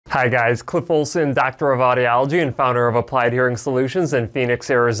Hi guys, Cliff Olson, Doctor of Audiology and founder of Applied Hearing Solutions in Phoenix,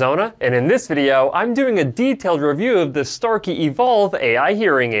 Arizona. And in this video, I'm doing a detailed review of the Starkey Evolv AI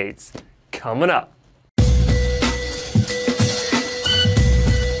hearing aids. Coming up.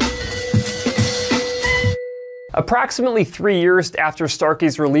 Approximately 3 years after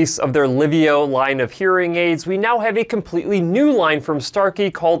Starkey's release of their Livio line of hearing aids, we now have a completely new line from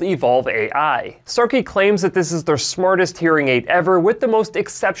Starkey called Evolv AI. Starkey claims that this is their smartest hearing aid ever with the most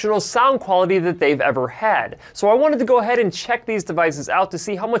exceptional sound quality that they've ever had. So I wanted to go ahead and check these devices out to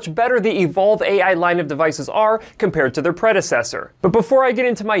see how much better the Evolv AI line of devices are compared to their predecessor. But before I get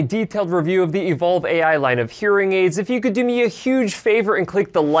into my detailed review of the Evolv AI line of hearing aids, if you could do me a huge favor and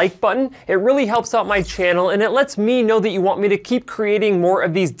click the like button, it really helps out my channel and it lets me know that you want me to keep creating more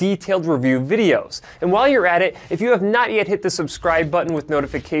of these detailed review videos. And while you're at it, if you have not yet hit the subscribe button with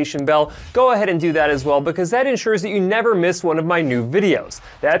notification bell, go ahead and do that as well because that ensures that you never miss one of my new videos.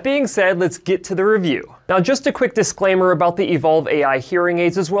 That being said, let's get to the review. Now, just a quick disclaimer about the Evolv AI hearing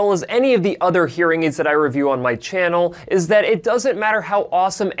aids, as well as any of the other hearing aids that I review on my channel, is that it doesn't matter how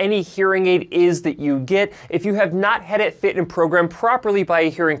awesome any hearing aid is that you get if you have not had it fit and programmed properly by a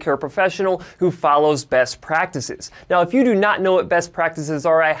hearing care professional who follows best practices. Now, if you do not know what best practices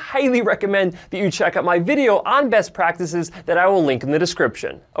are, I highly recommend that you check out my video on best practices that I will link in the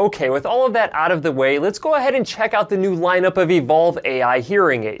description. Okay, with all of that out of the way, let's go ahead and check out the new lineup of Evolv AI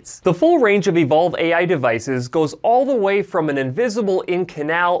hearing aids. The full range of Evolv AI devices goes all the way from an invisible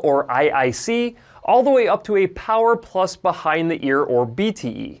in-canal or IIC all the way up to a Power Plus behind the ear or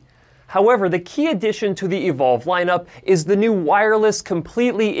BTE. However, the key addition to the Evolv lineup is the new wireless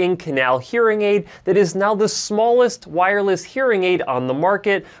completely in-canal hearing aid that is now the smallest wireless hearing aid on the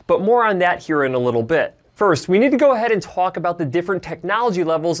market, but more on that here in a little bit. First, we need to go ahead and talk about the different technology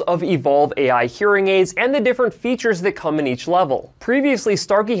levels of Evolv AI hearing aids and the different features that come in each level. Previously,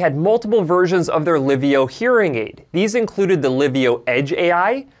 Starkey had multiple versions of their Livio hearing aid. These included the Livio Edge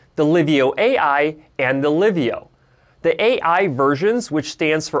AI, the Livio AI, and the Livio. The AI versions, which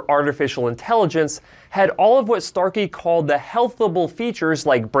stands for artificial intelligence, had all of what Starkey called the healthable features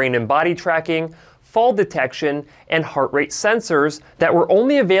like brain and body tracking, fall detection, and heart rate sensors that were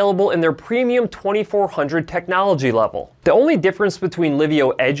only available in their premium 2400 technology level. The only difference between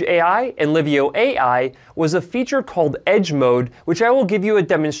Livio Edge AI and Livio AI was a feature called Edge Mode, which I will give you a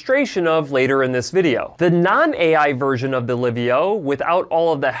demonstration of later in this video. The non-AI version of the Livio, without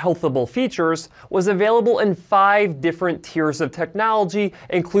all of the healthable features, was available in 5 different tiers of technology,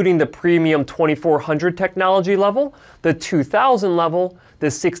 including the premium 2400 technology level, the 2000 level, the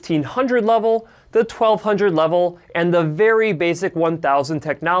 1600 level, the 1200 level, and the very basic 1000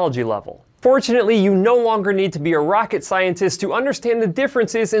 technology level. Fortunately, you no longer need to be a rocket scientist to understand the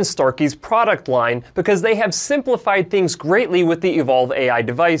differences in Starkey's product line because they have simplified things greatly with the Evolv AI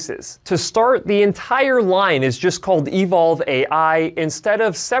devices. To start, the entire line is just called Evolv AI instead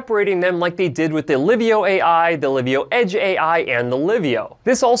of separating them like they did with the Livio AI, the Livio Edge AI, and the Livio.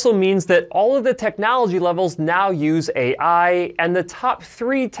 This also means that all of the technology levels now use AI, and the top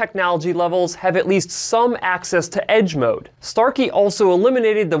 3 technology levels have at least some access to Edge Mode. Starkey also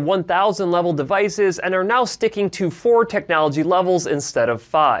eliminated the 1000 level devices and are now sticking to 4 technology levels instead of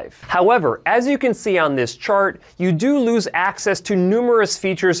 5. However, as you can see on this chart, you do lose access to numerous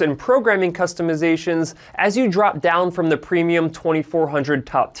features and programming customizations as you drop down from the premium 2400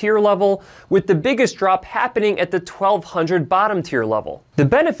 top tier level, with the biggest drop happening at the 1200 bottom tier level. The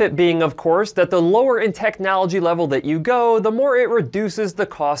benefit being, of course, that the lower in technology level that you go, the more it reduces the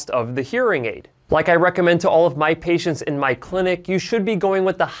cost of the hearing aid. Like I recommend to all of my patients in my clinic, you should be going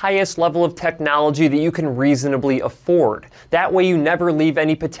with the highest level of technology that you can reasonably afford. That way you never leave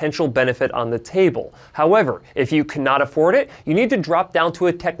any potential benefit on the table. However, if you cannot afford it, you need to drop down to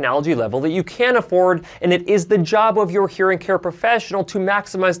a technology level that you can afford, and it is the job of your hearing care professional to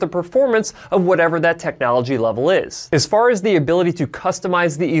maximize the performance of whatever that technology level is. As far as the ability to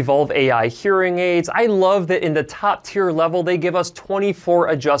customize the Evolv AI hearing aids, I love that in the top tier level they give us 24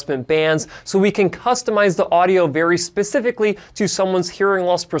 adjustment bands so we can customize the audio very specifically to someone's hearing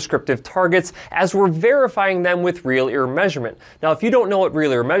loss prescriptive targets as we're verifying them with real ear measurement. Now, if you don't know what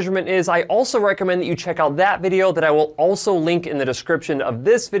real ear measurement is, I also recommend that you check out that video that I will also link in the description of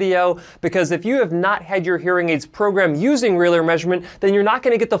this video, because if you have not had your hearing aids programmed using real ear measurement, then you're not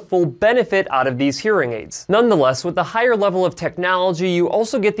going to get the full benefit out of these hearing aids. Nonetheless, with the higher level of technology, you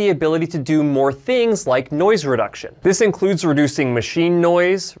also get the ability to do more things like noise reduction. This includes reducing machine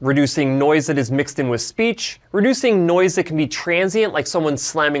noise, reducing noise that is noise mixed in with speech, reducing noise that can be transient like someone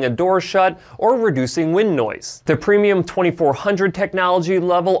slamming a door shut, or reducing wind noise. The premium 2400 technology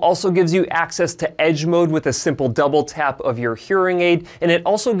level also gives you access to edge mode with a simple double tap of your hearing aid, and it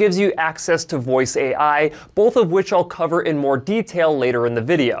also gives you access to voice AI, both of which I'll cover in more detail later in the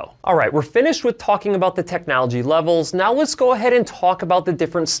video. Alright, we're finished with talking about the technology levels. Now let's go ahead and talk about the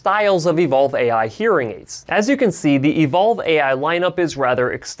different styles of Evolv AI hearing aids. As you can see, the Evolv AI lineup is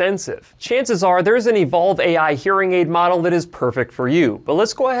rather extensive. Chances are there's an Evolv AI hearing aid model that is perfect for you, but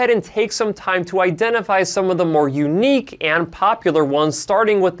let's go ahead and take some time to identify some of the more unique and popular ones,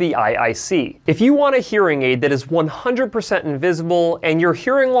 starting with the IIC. If you want a hearing aid that is 100% invisible and your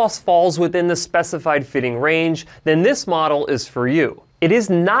hearing loss falls within the specified fitting range, then this model is for you. It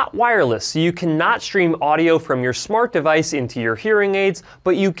is not wireless, so you cannot stream audio from your smart device into your hearing aids,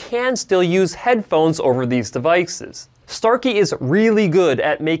 but you can still use headphones over these devices. Starkey is really good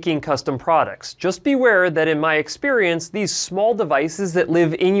at making custom products. Just beware that in my experience, these small devices that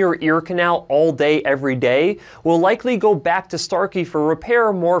live in your ear canal all day, every day, will likely go back to Starkey for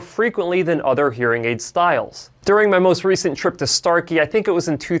repair more frequently than other hearing aid styles. During my most recent trip to Starkey, I think it was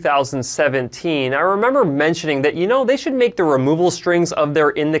in 2017, I remember mentioning that, they should make the removable strings of their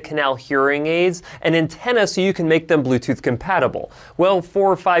in-the-canal hearing aids an antenna so you can make them Bluetooth compatible. Well,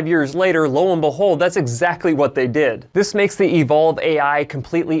 4 or 5 years later, lo and behold, that's exactly what they did. This makes the Evolv AI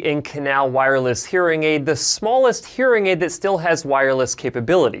completely in-canal wireless hearing aid the smallest hearing aid that still has wireless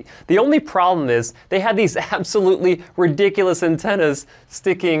capability. The only problem is they had these absolutely ridiculous antennas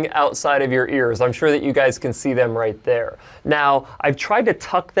sticking outside of your ears. I'm sure that you guys can see them right there. Now, I've tried to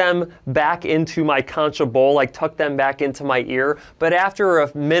tuck them back into my concha bowl, like tuck them back into my ear, but after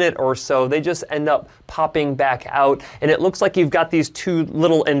a minute or so, they just end up popping back out, and it looks like you've got these two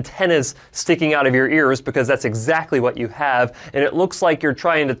little antennas sticking out of your ears, because that's exactly what you have, and it looks like you're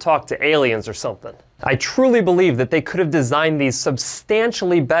trying to talk to aliens or something. I truly believe that they could have designed these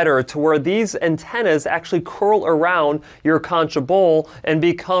substantially better to where these antennas actually curl around your concha bowl and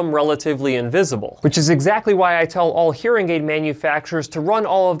become relatively invisible. Which is exactly why I tell all hearing aid manufacturers to run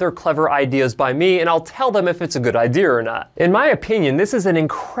all of their clever ideas by me, and I'll tell them if it's a good idea or not. In my opinion, this is an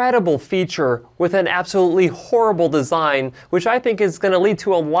incredible feature with an absolutely horrible design, which I think is going to lead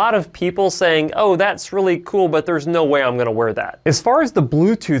to a lot of people saying, oh, that's really cool, but there's no way I'm going to wear that. As far as the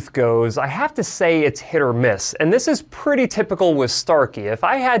Bluetooth goes, I have to say it's hit or miss, and this is pretty typical with Starkey. If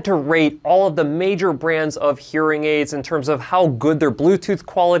I had to rate all of the major brands of hearing aids in terms of how good their Bluetooth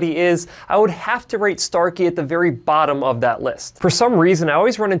quality is, I would have to rate Starkey at the very bottom of that list. For some reason, I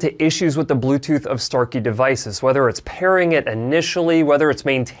always run into issues with the Bluetooth of Starkey devices, whether it's pairing it initially, whether it's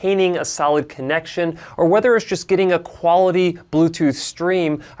maintaining a solid connection, or whether it's just getting a quality Bluetooth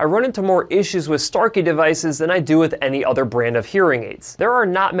stream. I run into more issues with Starkey devices than I do with any other brand of hearing aids. There are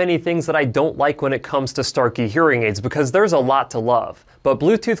not many things that I don't like when it comes to Starkey hearing aids, because there's a lot to love. But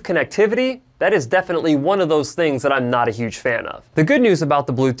Bluetooth connectivity, that is definitely one of those things that I'm not a huge fan of. The good news about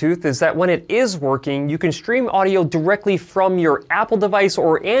the Bluetooth is that when it is working, you can stream audio directly from your Apple device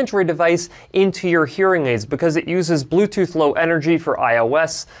or Android device into your hearing aids, because it uses Bluetooth Low Energy for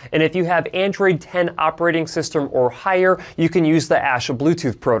iOS, and if you have Android 10 operating system or higher, you can use the Asha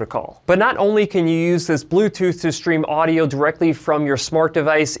Bluetooth protocol. But not only can you use this Bluetooth to stream audio directly from your smart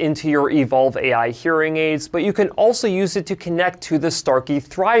device into your Evolv AI hearing aids, but you can also use it to connect to the Starkey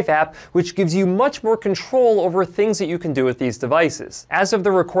Thrive app, which gives you much more control over things that you can do with these devices. As of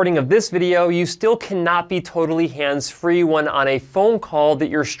the recording of this video, you still cannot be totally hands-free when on a phone call that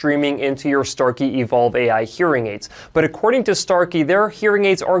you're streaming into your Starkey Evolv AI hearing aids. But according to Starkey, their hearing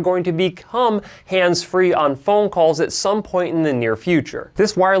aids are going to become hands-free on phone calls at some point in the near future.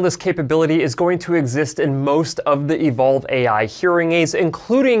 This wireless capability is going to exist in most of the Evolv AI hearing aids,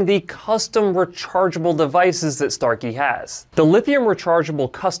 including the custom rechargeable devices that Starkey has. The lithium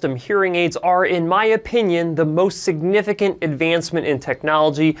rechargeable custom hearing aids are, in my opinion, the most significant advancement in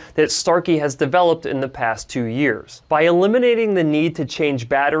technology that Starkey has developed in the past 2 years. By eliminating the need to change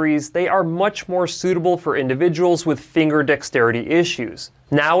batteries, they are much more suitable for individuals with finger dexterity issues.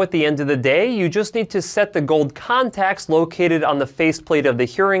 Now, at the end of the day, you just need to set the gold contacts located on the faceplate of the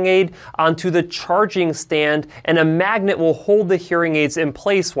hearing aid onto the charging stand, and a magnet will hold the hearing aids in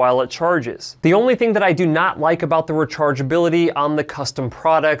place while it charges. The only thing that I do not like about the rechargeability on the custom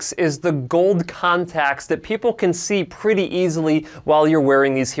products is the gold contacts that people can see pretty easily while you're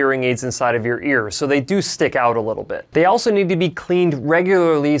wearing these hearing aids inside of your ear, so they do stick out a little bit. They also need to be cleaned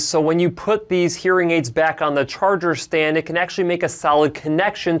regularly, so when you put these hearing aids back on the charger stand, it can actually make a solid connection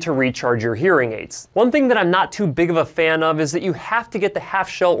connection to recharge your hearing aids. One thing that I'm not too big of a fan of is that you have to get the half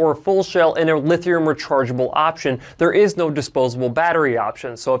shell or full shell in a lithium rechargeable option. There is no disposable battery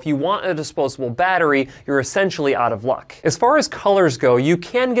option, so if you want a disposable battery, you're essentially out of luck. As far as colors go, you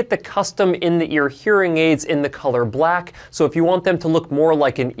can get the custom in-the-ear hearing aids in the color black, so if you want them to look more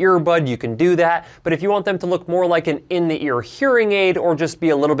like an earbud, you can do that, but if you want them to look more like an in-the-ear hearing aid or just be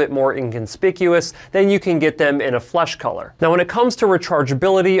a little bit more inconspicuous, then you can get them in a flesh color. Now when it comes to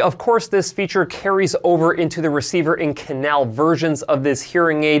rechargeability, of course this feature carries over into the receiver in canal versions of this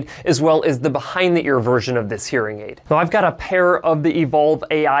hearing aid, as well as the behind-the-ear version of this hearing aid. Now I've got a pair of the Evolv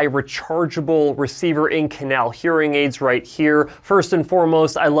AI rechargeable receiver in canal hearing aids right here. First and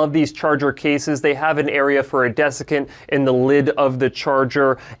foremost, I love these charger cases. They have an area for a desiccant in the lid of the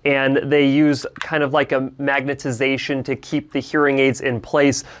charger, and they use kind of like a magnetization to keep the hearing aids in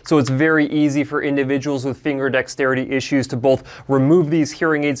place, so it's very easy for individuals with finger dexterity issues to both remove these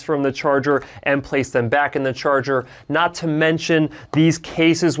hearing aids from the charger and place them back in the charger. Not to mention, these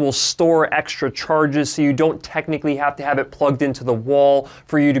cases will store extra charges, so you don't technically have to have it plugged into the wall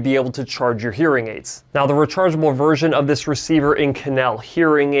for you to be able to charge your hearing aids. Now the rechargeable version of this receiver in canal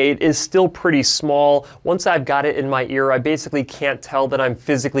hearing aid is still pretty small. Once I've got it in my ear, I basically can't tell that I'm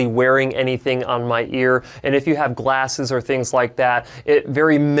physically wearing anything on my ear, and if you have glasses or things like that, it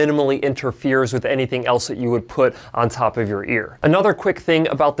very minimally interferes with anything else that you would put on top of your ear. Another quick thing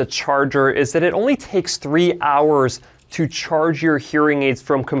about the charger is that it only takes 3 hours to charge your hearing aids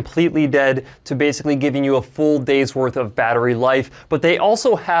from completely dead to basically giving you a full day's worth of battery life, but they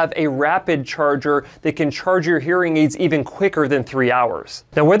also have a rapid charger that can charge your hearing aids even quicker than 3 hours.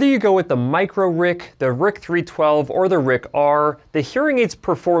 Now whether you go with the Micro RIC, the RIC 312, or the RIC R, the hearing aids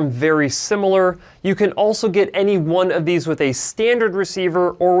perform very similar. You can also get any one of these with a standard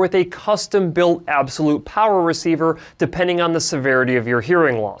receiver or with a custom-built absolute power receiver, depending on the severity of your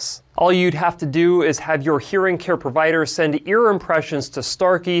hearing loss. All you'd have to do is have your hearing care provider send ear impressions to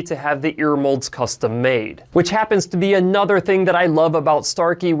Starkey to have the ear molds custom made. Which happens to be another thing that I love about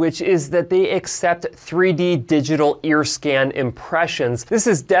Starkey, which is that they accept 3D digital ear scan impressions. This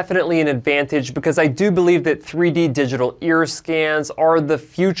is definitely an advantage because I do believe that 3D digital ear scans are the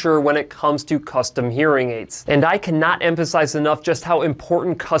future when it comes to custom hearing aids. And I cannot emphasize enough just how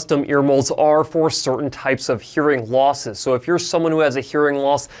important custom ear molds are for certain types of hearing losses. So if you're someone who has a hearing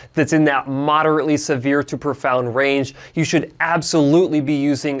loss that's in that moderately severe to profound range, you should absolutely be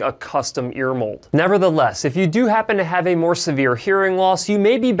using a custom ear mold. Nevertheless, if you do happen to have a more severe hearing loss, you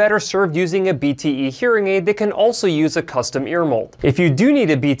may be better served using a BTE hearing aid that can also use a custom ear mold. If you do need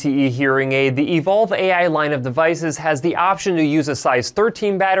a BTE hearing aid, the Evolv AI line of devices has the option to use a size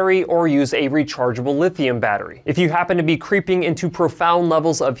 13 battery or use a rechargeable lithium battery. If you happen to be creeping into profound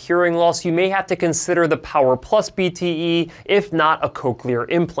levels of hearing loss, you may have to consider the Power Plus BTE, if not a cochlear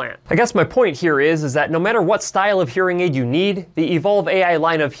implant. I guess my point here is that no matter what style of hearing aid you need, the Evolv AI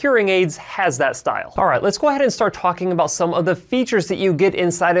line of hearing aids has that style. Alright, let's go ahead and start talking about some of the features that you get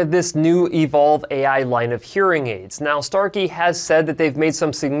inside of this new Evolv AI line of hearing aids. Now, Starkey has said that they've made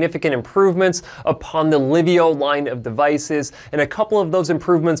some significant improvements upon the Livio line of devices, and a couple of those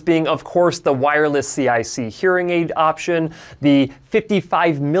improvements being, of course, the wireless CIC hearing aid option, the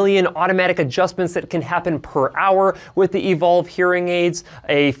 55 million automatic adjustments that can happen per hour with the Evolv hearing aids,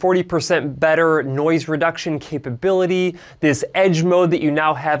 a 40% better noise reduction capability, this edge mode that you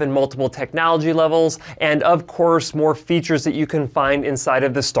now have in multiple technology levels, and of course more features that you can find inside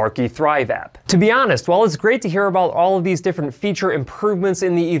of the Starkey Thrive app. To be honest, while it's great to hear about all of these different feature improvements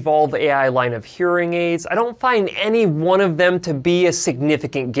in the Evolv AI line of hearing aids, I don't find any one of them to be a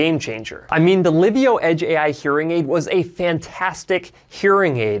significant game changer. I mean, the Livio Edge AI hearing aid was a fantastic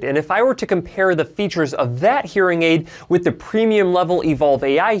hearing aid, and if I were to compare the features of that hearing aid with the premium level Evolv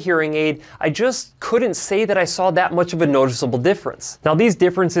AI hearing aid, I just couldn't say that I saw that much of a noticeable difference. Now, these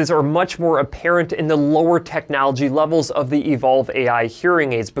differences are much more apparent in the lower technology levels of the Evolv AI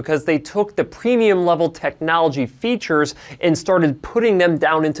hearing aids because they took the premium level technology features and started putting them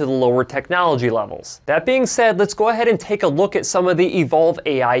down into the lower technology levels. That being said, let's go ahead and take a look at some of the Evolv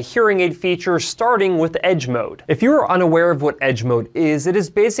AI hearing aid features, starting with Edge Mode. If you are unaware of what Edge Mode is, it is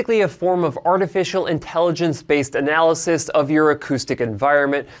basically a form of artificial intelligence-based analysis of your acoustic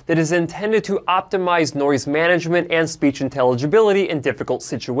environment environment that is intended to optimize noise management and speech intelligibility in difficult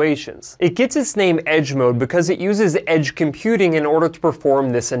situations. It gets its name Edge Mode because it uses edge computing in order to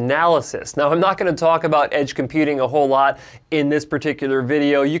perform this analysis. Now, I'm not going to talk about edge computing a whole lot in this particular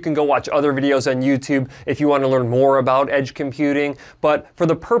video. You can go watch other videos on YouTube if you want to learn more about edge computing. But for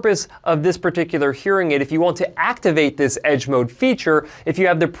the purpose of this particular hearing aid, if you want to activate this Edge Mode feature, if you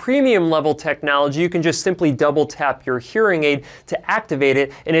have the premium level technology, you can just simply double tap your hearing aid to activate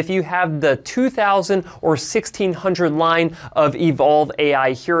it. And if you have the 2000 or 1600 line of Evolv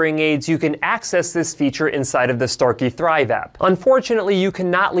AI hearing aids, you can access this feature inside of the Starkey Thrive app. Unfortunately, you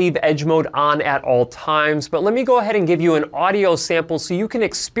cannot leave Edge Mode on at all times, but let me go ahead and give you an audio sample so you can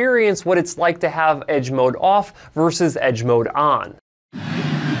experience what it's like to have Edge Mode off versus Edge Mode on. He's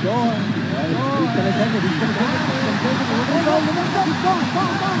going. He's going to take it. He's going to take it.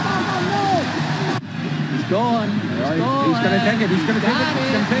 He's going. He's going to take it. He's going to take it.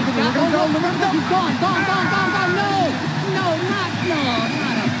 He's going to take it. He's going to go. He's gone. Gone. No, not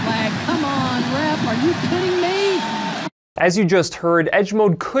a flag. Come on, ref. Are you kidding me? As you just heard, Edge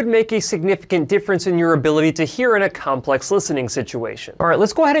Mode could make a significant difference in your ability to hear in a complex listening situation. All right,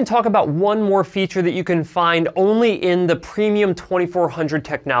 let's go ahead and talk about one more feature that you can find only in the premium 2400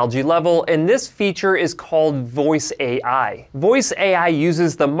 technology level, and this feature is called Voice AI. Voice AI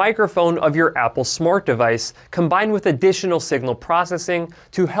uses the microphone of your Apple smart device combined with additional signal processing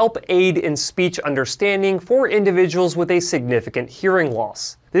to help aid in speech understanding for individuals with a significant hearing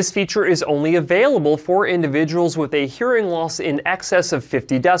loss. This feature is only available for individuals with a hearing loss in excess of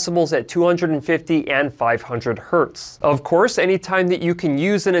 50 decibels at 250 and 500 hertz. Of course, anytime that you can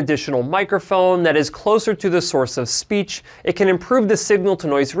use an additional microphone that is closer to the source of speech, it can improve the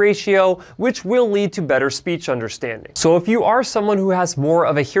signal-to-noise ratio, which will lead to better speech understanding. So if you are someone who has more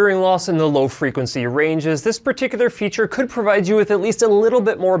of a hearing loss in the low frequency ranges, this particular feature could provide you with at least a little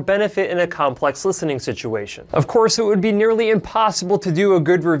bit more benefit in a complex listening situation. Of course, it would be nearly impossible to do a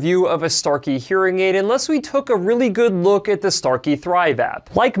good review of a Starkey hearing aid unless we took a really good look at the Starkey Thrive app.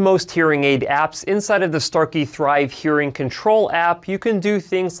 Like most hearing aid apps, inside of the Starkey Thrive Hearing Control app, you can do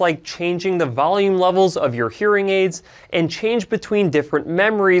things like changing the volume levels of your hearing aids and change between different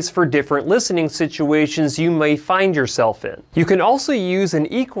memories for different listening situations you may find yourself in. You can also use an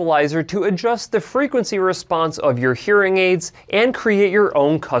equalizer to adjust the frequency response of your hearing aids and create your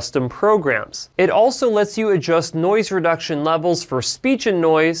own custom programs. It also lets you adjust noise reduction levels for speech and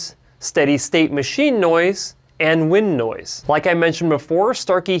noise, steady state machine noise, and wind noise. Like I mentioned before,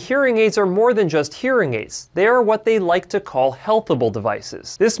 Starkey hearing aids are more than just hearing aids. They are what they like to call healthable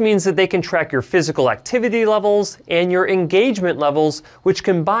devices. This means that they can track your physical activity levels and your engagement levels, which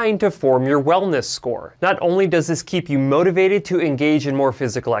combine to form your wellness score. Not only does this keep you motivated to engage in more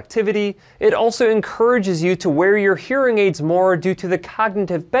physical activity, it also encourages you to wear your hearing aids more due to the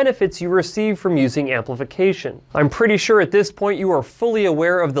cognitive benefits you receive from using amplification. I'm pretty sure at this point you are fully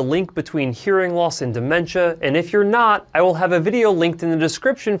aware of the link between hearing loss and dementia, and if you're not, I will have a video linked in the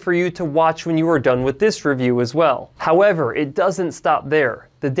description for you to watch when you are done with this review as well. However, it doesn't stop there.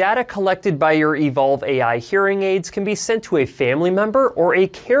 The data collected by your Evolv AI hearing aids can be sent to a family member or a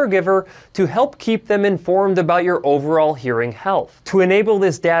caregiver to help keep them informed about your overall hearing health. To enable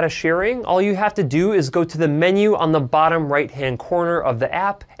this data sharing, all you have to do is go to the menu on the bottom right-hand corner of the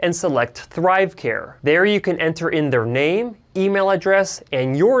app and select Thrive Care. There you can enter in their name, email address,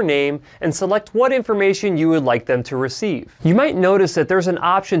 and your name, and select what information you would like them to receive. You might notice that there's an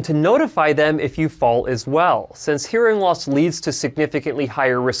option to notify them if you fall as well. Since hearing loss leads to significantly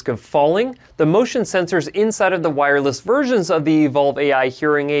higher risk of falling, the motion sensors inside of the wireless versions of the Evolv AI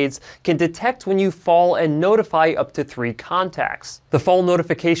hearing aids can detect when you fall and notify up to 3 contacts. The fall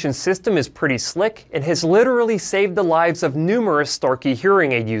notification system is pretty slick and has literally saved the lives of numerous Starkey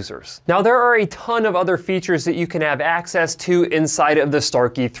hearing aid users. Now, there are a ton of other features that you can have access to inside of the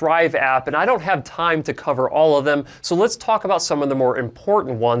Starkey Thrive app, and I don't have time to cover all of them, so let's talk about some of the more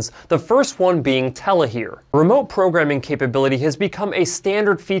important ones, the first one being telehear. Remote programming capability has become a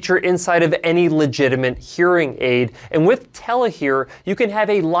standard feature inside of any legitimate hearing aid, and with telehear, you can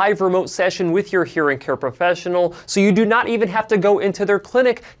have a live remote session with your hearing care professional, so you do not even have to go into their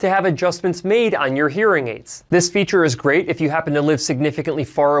clinic to have adjustments made on your hearing aids. This feature is great if you happen to live significantly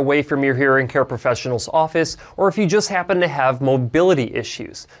far away from your hearing care professional's office, or if you just happen to have mobility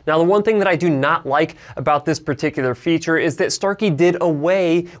issues. Now, the one thing that I do not like about this particular feature is that Starkey did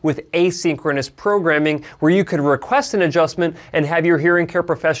away with asynchronous programming, where you could request an adjustment and have your hearing care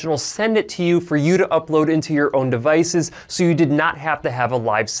professional send it to you for you to upload into your own devices, so you did not have to have a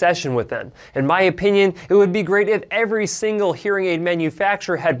live session with them. In my opinion, it would be great if every single hearing aid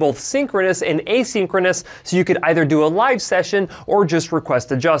manufacturer had both synchronous and asynchronous, so you could either do a live session or just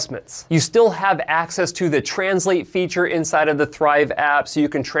request adjustments. You still have access to the translate feature inside of the Thrive app, so you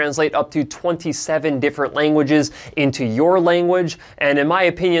can translate up to 27 different languages into your language. And in my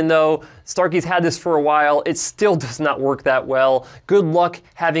opinion though, Starkey's had this for a while. It still does not work that well. Good luck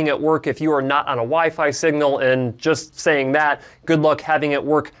having it work if you are not on a Wi-Fi signal, and just saying that, good luck having it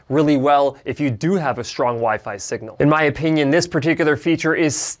work really well if you do have a strong Wi-Fi signal. In my opinion, this particular feature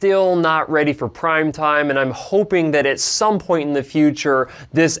is still not ready for prime time, and I'm hoping that at some point in the future,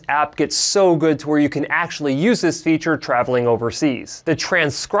 this app gets so good to where you can actually use this feature traveling overseas. The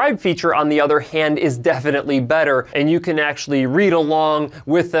transcribe feature, on the other hand, is definitely better, and you can actually read along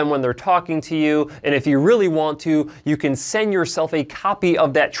with them when they're talking to you, and if you really want to, you can send yourself a copy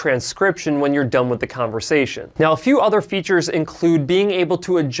of that transcription when you're done with the conversation. Now, a few other features include being able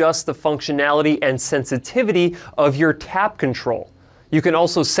to adjust the functionality and sensitivity of your tap control. You can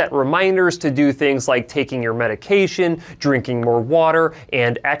also set reminders to do things like taking your medication, drinking more water,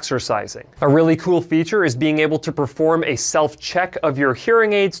 and exercising. A really cool feature is being able to perform a self-check of your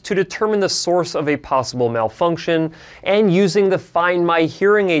hearing aids to determine the source of a possible malfunction, and using the Find My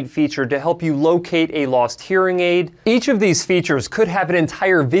Hearing Aid feature to help you locate a lost hearing aid. Each of these features could have an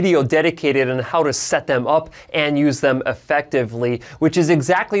entire video dedicated on how to set them up and use them effectively, which is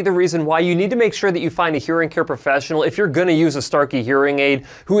exactly the reason why you need to make sure that you find a hearing care professional if you're going to use a Starkey hearing aid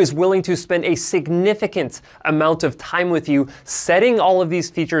who is willing to spend a significant amount of time with you setting all of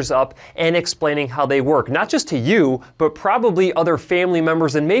these features up and explaining how they work, not just to you, but probably other family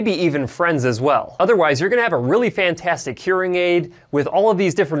members and maybe even friends as well. Otherwise, you're going to have a really fantastic hearing aid with all of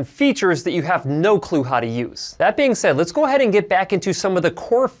these different features that you have no clue how to use. That being said, let's go ahead and get back into some of the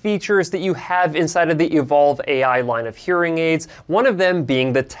core features that you have inside of the Evolv AI line of hearing aids, one of them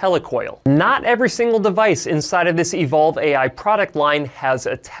being the telecoil. Not every single device inside of this Evolv AI product line has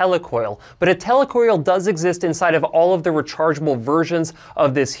a telecoil, but a telecoil does exist inside of all of the rechargeable versions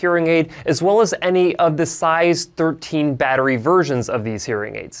of this hearing aid, as well as any of the size 13 battery versions of these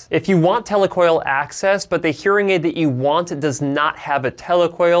hearing aids. If you want telecoil access, but the hearing aid that you want does not have a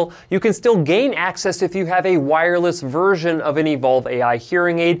telecoil, you can still gain access if you have a wireless version of an Evolv AI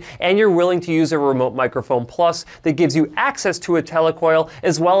hearing aid and you're willing to use a remote microphone plus that gives you access to a telecoil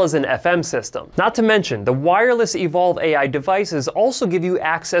as well as an FM system. Not to mention, the wireless Evolv AI devices also give you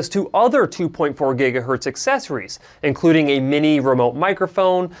access to other 2.4 gigahertz accessories, including a mini remote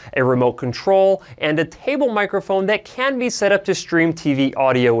microphone, a remote control, and a table microphone that can be set up to stream TV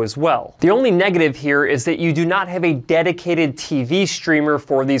audio as well. The only negative here is that you do not have a dedicated TV streamer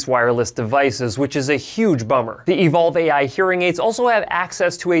for these wireless devices, which is a huge bummer. The Evolv AI hearing aids also have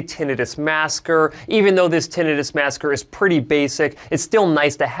access to a tinnitus masker. Even though this tinnitus masker is pretty basic, it's still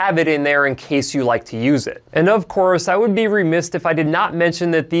nice to have it in there in case you like to use it. And of course, I would be remiss if I did not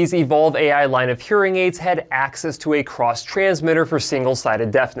mention that these Evolv AI line of hearing aids had access to a cross transmitter for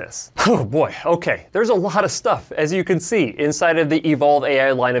single-sided deafness. Oh boy, okay, there's a lot of stuff, as you can see, inside of the Evolv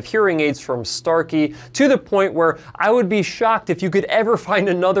AI line of hearing aids from Starkey, to the point where I would be shocked if you could ever find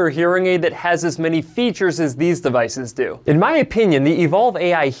another hearing aid that has as many features as these devices do. In my opinion, the Evolv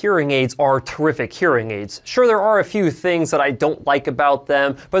AI hearing aids are terrific hearing aids. Sure, there are a few things that I don't like about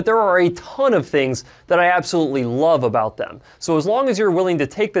them, but there are a ton of things that I absolutely love about them. So as long as you're willing to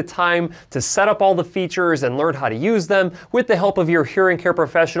take the time to set up all the features and learn how to use them with the help of your hearing care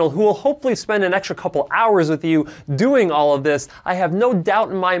professional, who will hopefully spend an extra couple hours with you doing all of this, I have no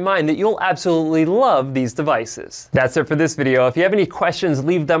doubt in my mind that you'll absolutely love these devices. That's it for this video. If you have any questions,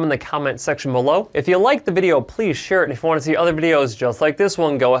 leave them in the comment section below. If you liked the video, please share it. And if you want to see other videos just like this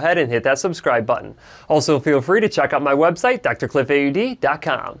one, go ahead and hit that subscribe button. Also, feel free to check out my website,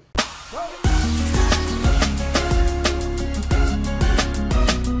 drcliffaud.com.